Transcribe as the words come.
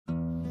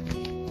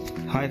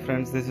Hi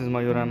friends, this is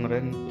Mayur. I'm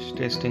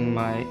testing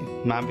my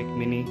Mavic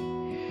Mini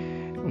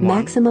 1.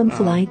 Maximum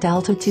flight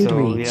altitude so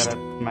reached. We are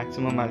at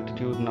maximum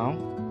altitude now.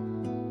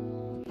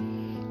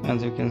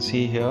 As you can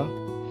see here,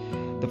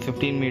 the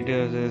 15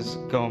 meters is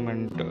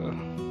government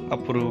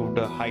approved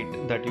height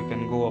that you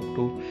can go up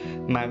to.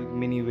 Mavic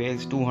Mini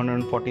weighs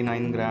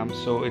 249 grams,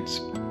 so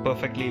it's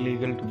perfectly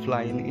legal to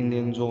fly in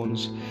Indian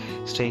zones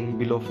staying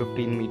below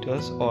 15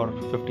 meters or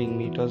 15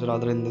 meters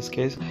rather in this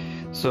case.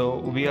 So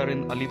we are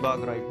in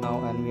Alibag right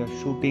now and we are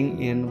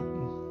shooting in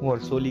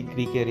Warsoli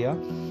Creek area,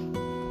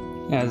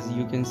 as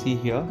you can see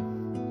here,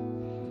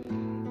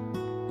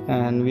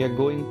 and we are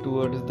going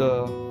towards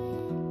the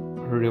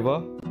river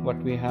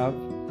what we have,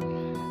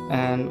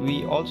 and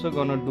we also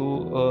gonna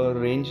do a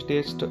range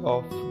test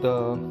of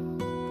the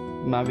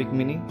Mavic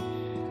Mini.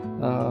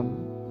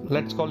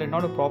 Let's call it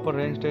not a proper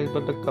range test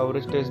but the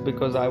coverage test,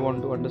 because I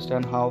want to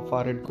understand how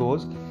far it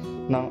goes.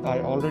 Now I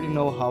already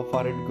know how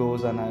far it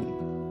goes and I'm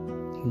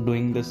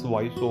doing this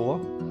voiceover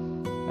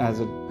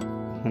as it,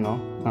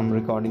 I'm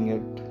recording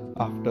it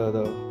after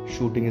the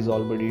shooting is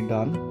already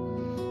done,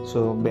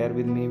 so bear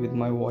with me with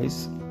my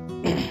voice.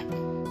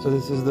 So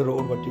this is the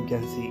road what you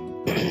can see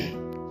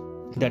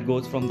that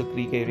goes from the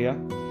creek area,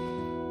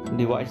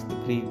 divides the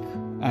creek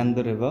and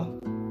the river.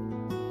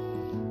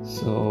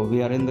 So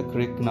we are in the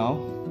creek now,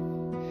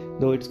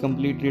 though it's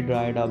completely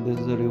dried up. This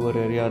is the river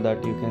area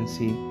that you can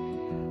see.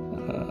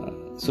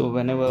 So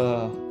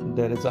whenever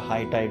there is a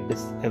high tide,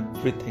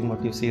 everything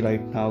what you see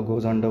right now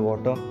goes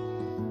underwater,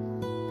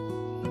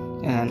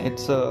 and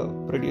it's a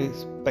pretty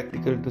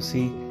spectacle to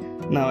see.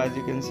 Now as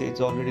you can see,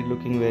 it's already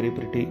looking very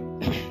pretty.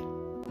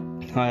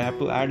 I have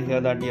to add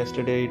here that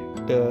yesterday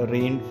it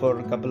rained for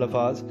a couple of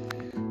hours,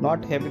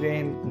 not heavy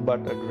rain but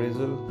a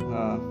drizzle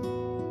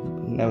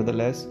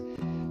nevertheless.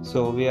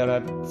 So we are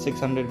at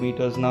 600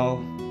 meters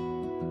now.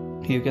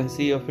 You can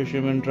see a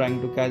fisherman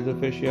trying to catch the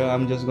fish here.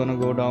 I'm just gonna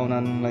go down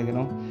and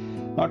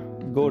not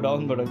go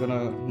down, but I'm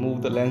gonna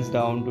move the lens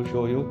down to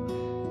show you.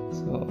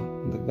 So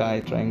the guy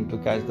trying to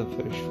catch the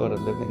fish for a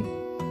living.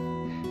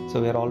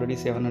 So we are already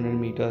 700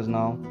 meters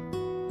now.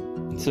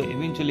 So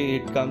eventually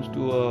it comes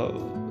to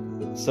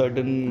a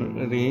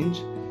certain range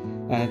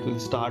and it will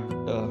start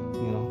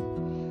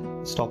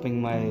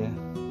stopping my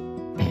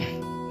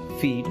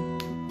feed.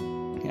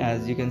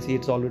 As you can see,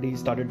 it's already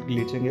started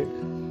glitching it.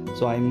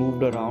 So I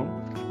moved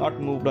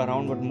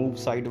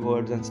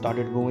sidewards and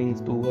started going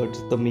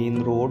towards the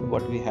main road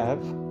what we have.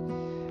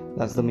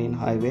 That's the main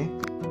highway.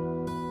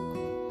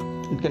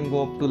 It can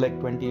go up to like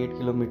 28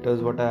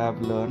 kilometers what I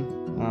have learned.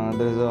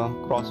 There is a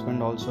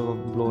crosswind also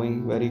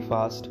blowing very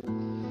fast,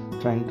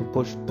 trying to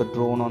push the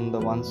drone on the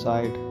one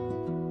side.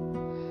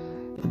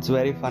 It's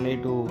very funny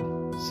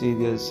to see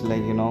this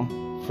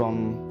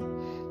from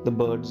the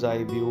bird's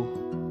eye view.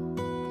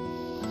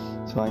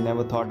 So I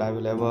never thought I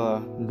will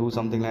ever do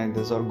something like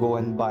this or go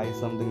and buy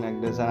something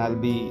like this and I'll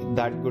be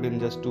that good in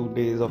just 2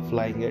 days of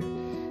flying it.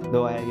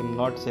 Though I am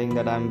not saying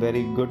that I'm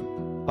very good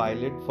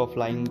pilot for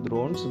flying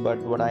drones, but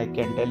what I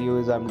can tell you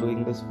is I'm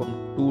doing this for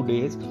 2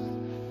 days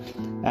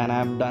and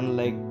I've done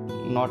like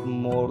not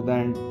more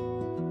than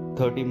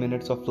 30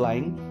 minutes of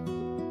flying,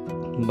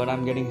 but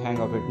I'm getting hang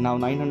of it. Now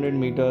 900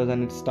 meters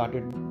and it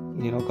started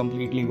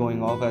completely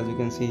going off. As you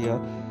can see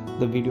here,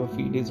 the video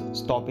feed is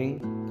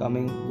stopping,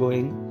 coming,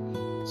 going.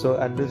 So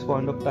at this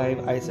point of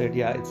time I said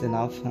yeah, it's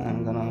enough,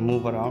 I'm gonna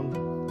move around.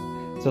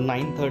 So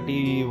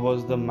 930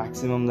 was the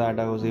maximum that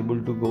I was able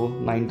to go,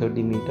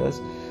 930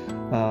 meters.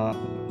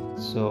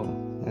 So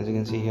as you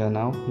can see here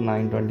now,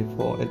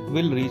 924, it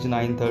will reach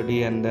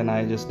 930 and then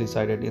I just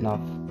decided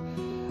enough,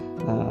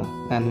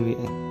 and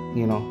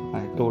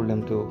I told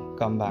them to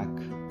come back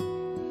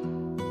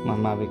my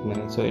Mavic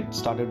Mini. So it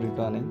started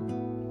returning.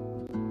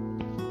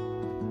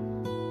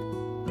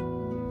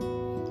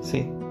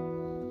 See,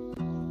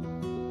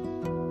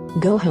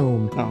 go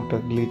home. After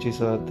glitchy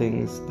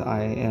things,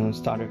 I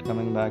started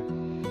coming back.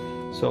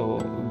 So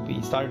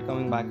we started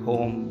coming back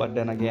home, but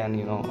then again,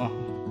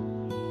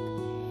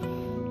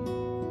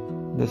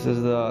 this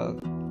is the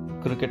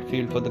cricket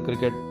field for the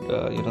cricket,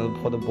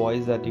 for the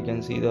boys, that you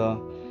can see the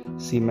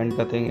cement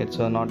thing. It's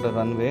not a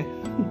runway.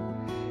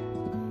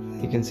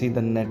 You can see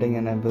the netting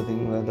and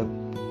everything where the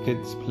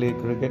kids play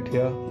cricket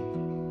here.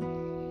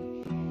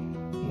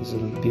 This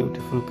is a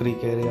beautiful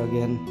creek area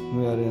again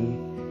we are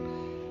in.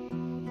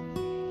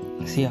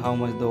 See how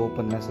much the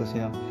openness is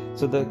here.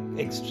 So the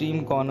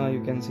extreme corner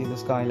you can see the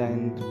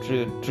skyline,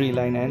 the tree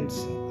line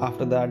ends.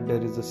 After that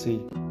there is the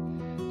sea.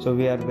 So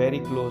we are very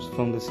close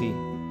from the sea.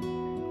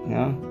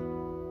 Yeah.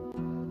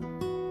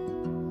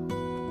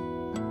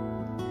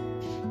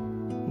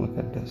 Look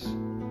at this.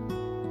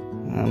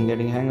 I'm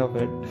getting hang of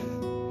it.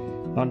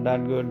 Not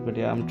that good, but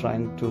yeah, I'm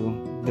trying to.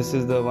 This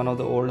is one of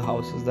the old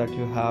houses that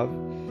you have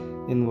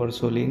in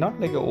Warsoli. Not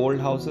like old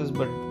houses,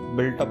 but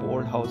built up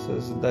old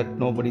houses that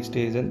nobody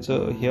stays in.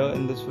 So here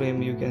in this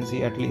frame you can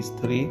see at least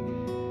 3.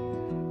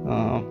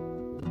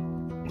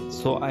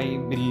 So I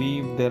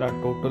believe there are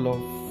total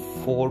of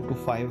 4 to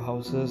 5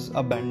 houses,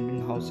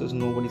 abandoned houses,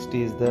 nobody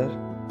stays there.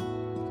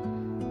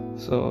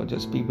 So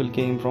just people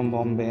came from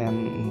Bombay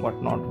and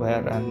whatnot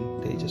where,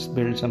 and they just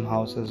built some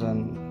houses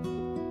and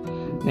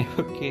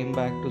never came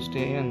back to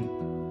stay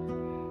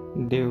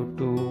in due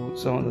to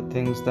some of the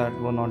things that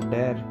were not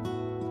there.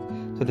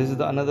 So this is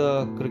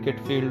another cricket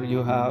field.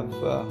 You have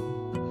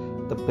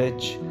the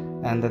pitch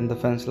and then the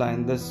fence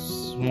line. This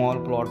small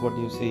plot what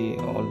you see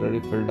already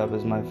filled up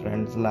is my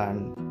friend's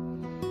land.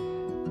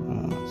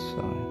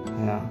 So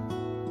yeah,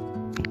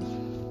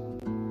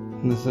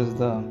 this is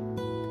the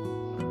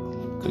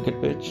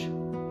cricket pitch.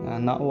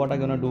 And now what I'm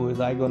gonna do is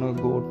I'm gonna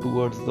go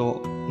towards the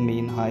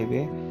main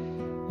highway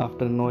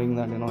after knowing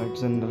that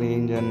it's in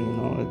range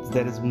and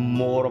there is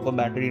more of a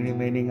battery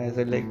remaining. I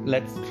said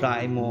let's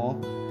try more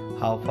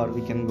how far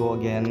we can go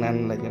again,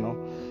 and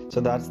so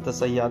that's the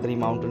Sahyadri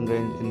mountain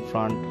range in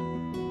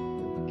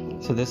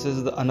front. So this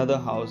is another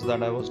house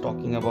that I was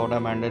talking about,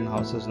 abandoned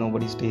houses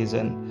nobody stays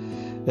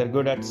in. They're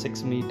good at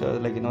 6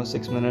 meters,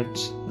 6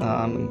 minutes.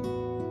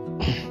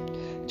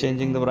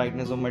 Changing the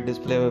brightness of my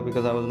display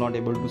because I was not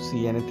able to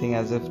see anything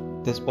as if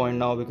this point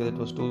now, because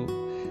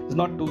it's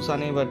not too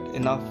sunny but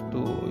enough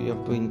you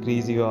have to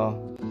increase your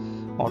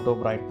auto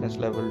brightness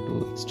level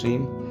to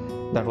extreme.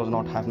 That was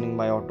not happening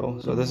by auto.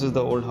 So this is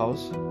the old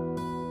house,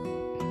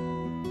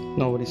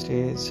 nobody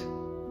stays,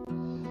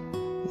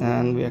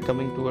 and we are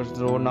coming towards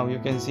the road now. You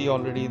can see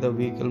already the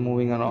vehicle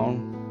moving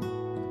around,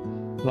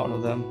 a lot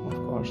of them of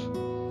course.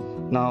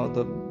 Now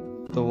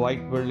the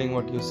white building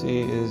what you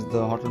see is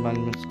the hotel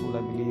management school,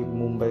 I believe,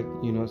 Mumbai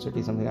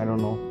University, something, I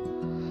don't know.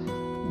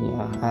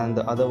 Yeah, and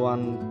the other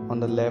one on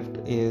the left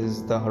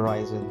is the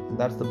Horizon.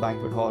 That's the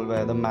banquet hall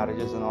where the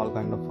marriages and all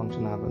kind of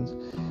function happens.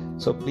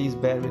 So please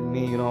bear with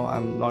me,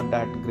 I'm not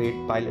that great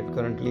pilot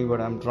currently, but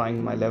I'm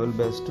trying my level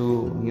best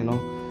to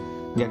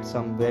get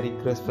some very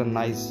crisp and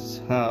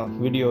nice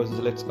videos,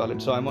 let's call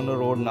it. So I'm on the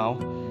road now.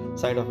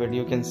 Side of it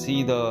you can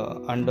see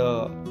the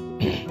under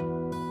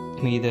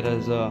me there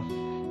is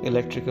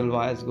electrical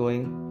wires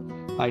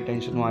going, high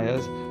tension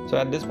wires. So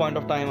at this point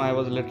of time I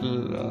was a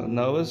little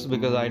nervous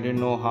because I didn't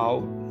know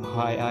how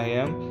high I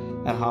am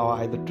and how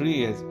high the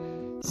tree is.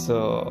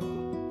 So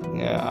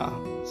yeah,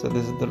 so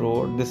this is the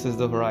road, this is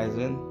the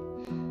Horizon.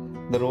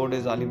 The road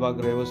is Alibag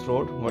Revus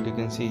Road, what you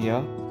can see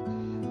here.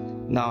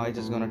 Now I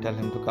just gonna tell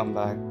him to come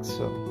back.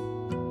 So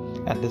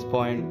at this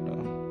point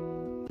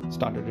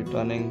started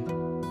returning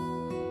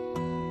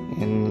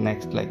in the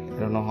next I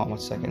don't know how much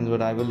seconds,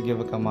 but I will give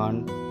a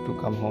command to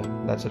come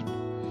home. That's it.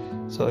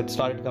 So it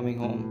started coming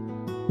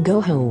home.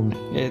 Go home.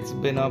 It's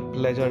been a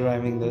pleasure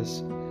driving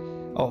this,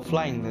 or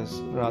flying this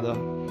rather.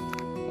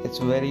 It's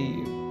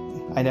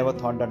I never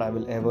thought that I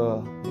will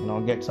ever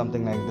get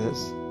something like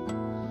this,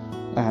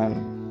 and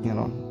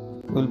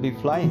we'll be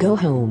flying. Go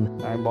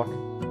home. I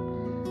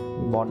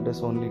bought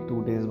this only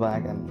 2 days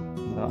back, and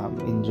I'm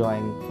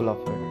enjoying full of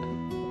it.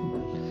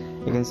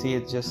 You can see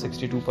it's just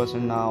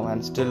 62% now,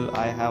 and still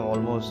I have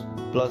almost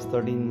plus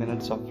 13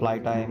 minutes of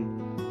flight time.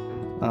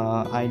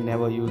 I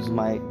never use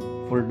my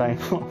full time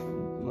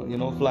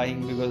of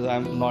flying because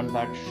I'm not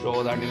that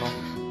sure that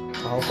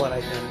how far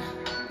I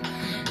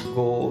can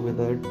go with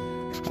it.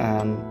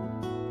 And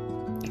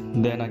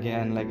then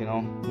again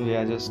we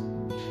are just,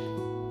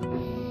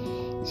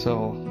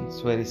 so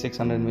it's very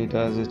 600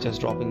 meters, it's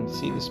just dropping.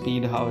 See the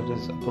speed how it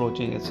is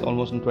approaching, it's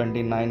almost in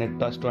 29, it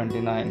touched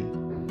 29.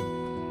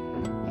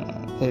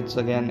 It's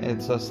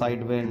a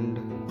side wind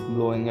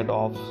blowing it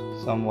off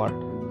somewhat,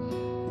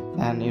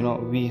 and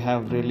we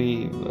have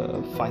really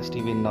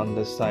feisty wind on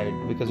this side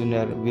because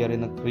we are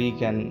in a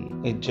creek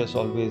and it just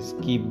always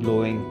keep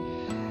blowing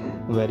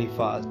very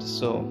fast.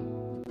 So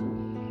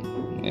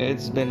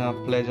it's been a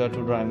pleasure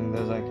to driving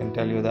this, I can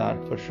tell you that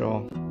for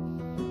sure.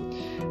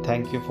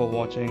 Thank you for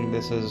watching.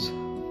 This is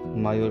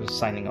Mayur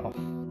signing off.